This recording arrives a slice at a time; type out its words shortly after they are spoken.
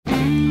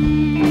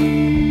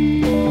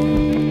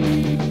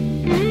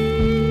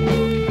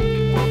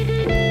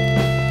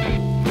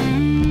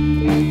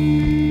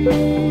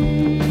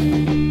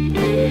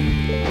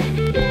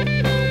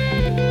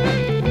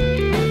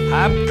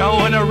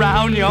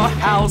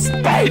house,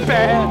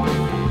 baby.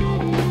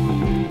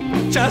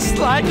 Just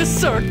like a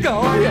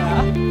circle,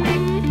 yeah.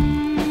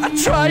 A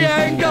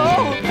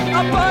triangle,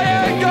 a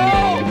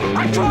biangle,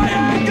 a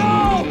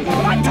triangle,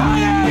 a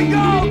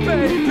triangle,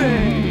 baby.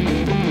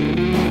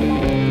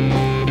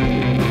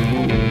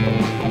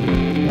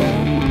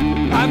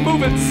 I'm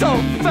moving so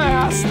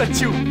fast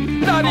that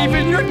not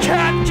even your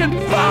cat can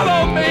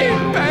follow me,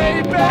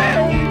 baby.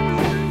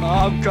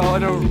 I'm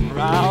going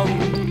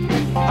around.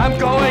 I'm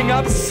going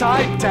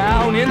upside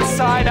down,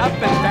 inside, up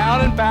and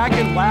down and back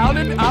and round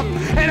and up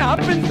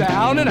and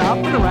down and up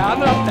and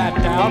around and up that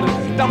down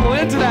and double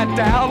into that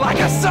down like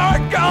a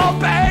circle,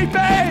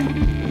 baby.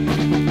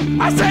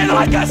 I say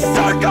like a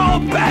circle,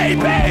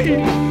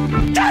 baby.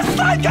 Just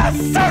like a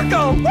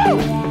circle. Woo!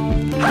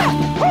 Ha!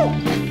 Woo!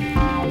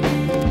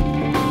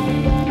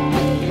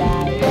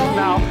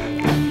 Now,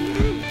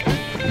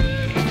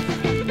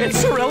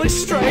 it's really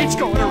strange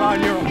going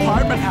around your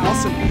apartment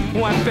house in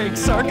one big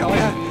circle.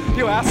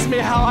 You ask me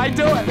how I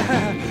do it.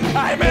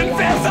 I'm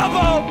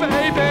invisible,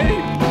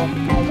 baby.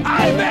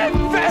 I'm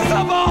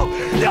invisible.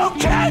 You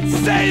can't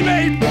see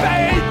me,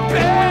 baby.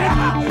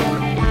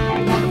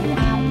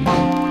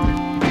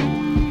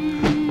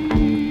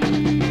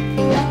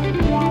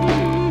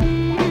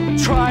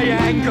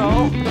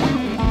 Triangle,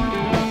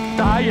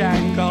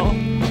 diangle,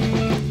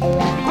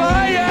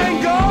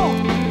 biangle,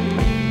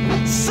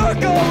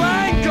 circle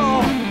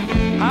angle.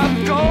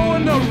 I'm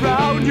going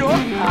around your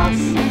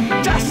house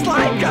just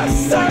like a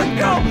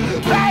circle,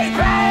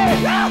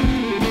 baby!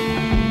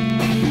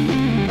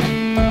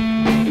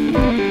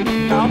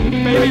 Now,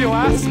 maybe you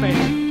ask me,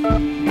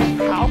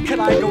 how can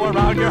I go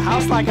around your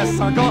house like a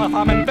circle if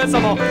I'm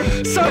invisible?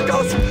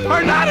 Circles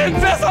are not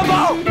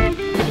invisible,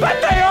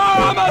 but they are.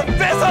 I'm a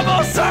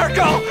visible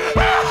circle!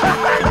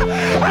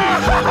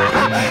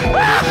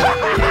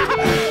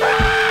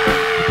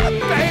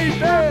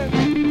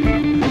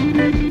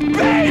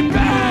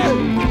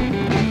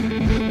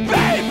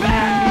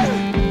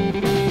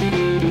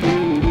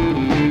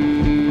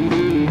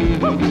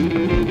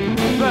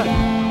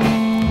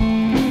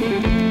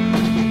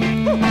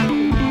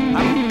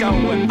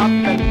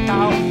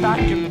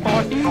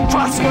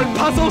 Crossword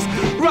puzzles,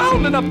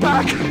 round in the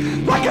back,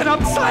 like an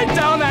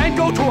upside-down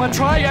angle to a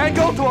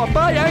triangle to a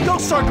biangle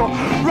circle,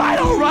 right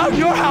around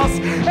your house,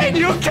 and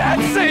you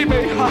can't see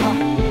me.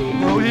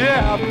 Oh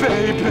yeah,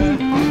 baby.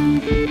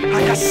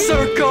 Like a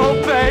circle,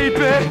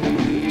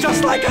 baby.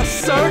 Just like a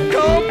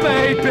circle,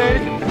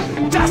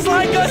 baby. Just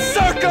like a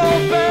circle,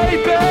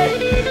 baby.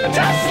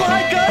 Just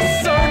like a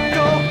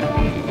circle.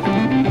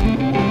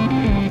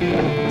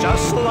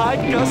 Just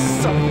like a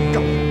circle.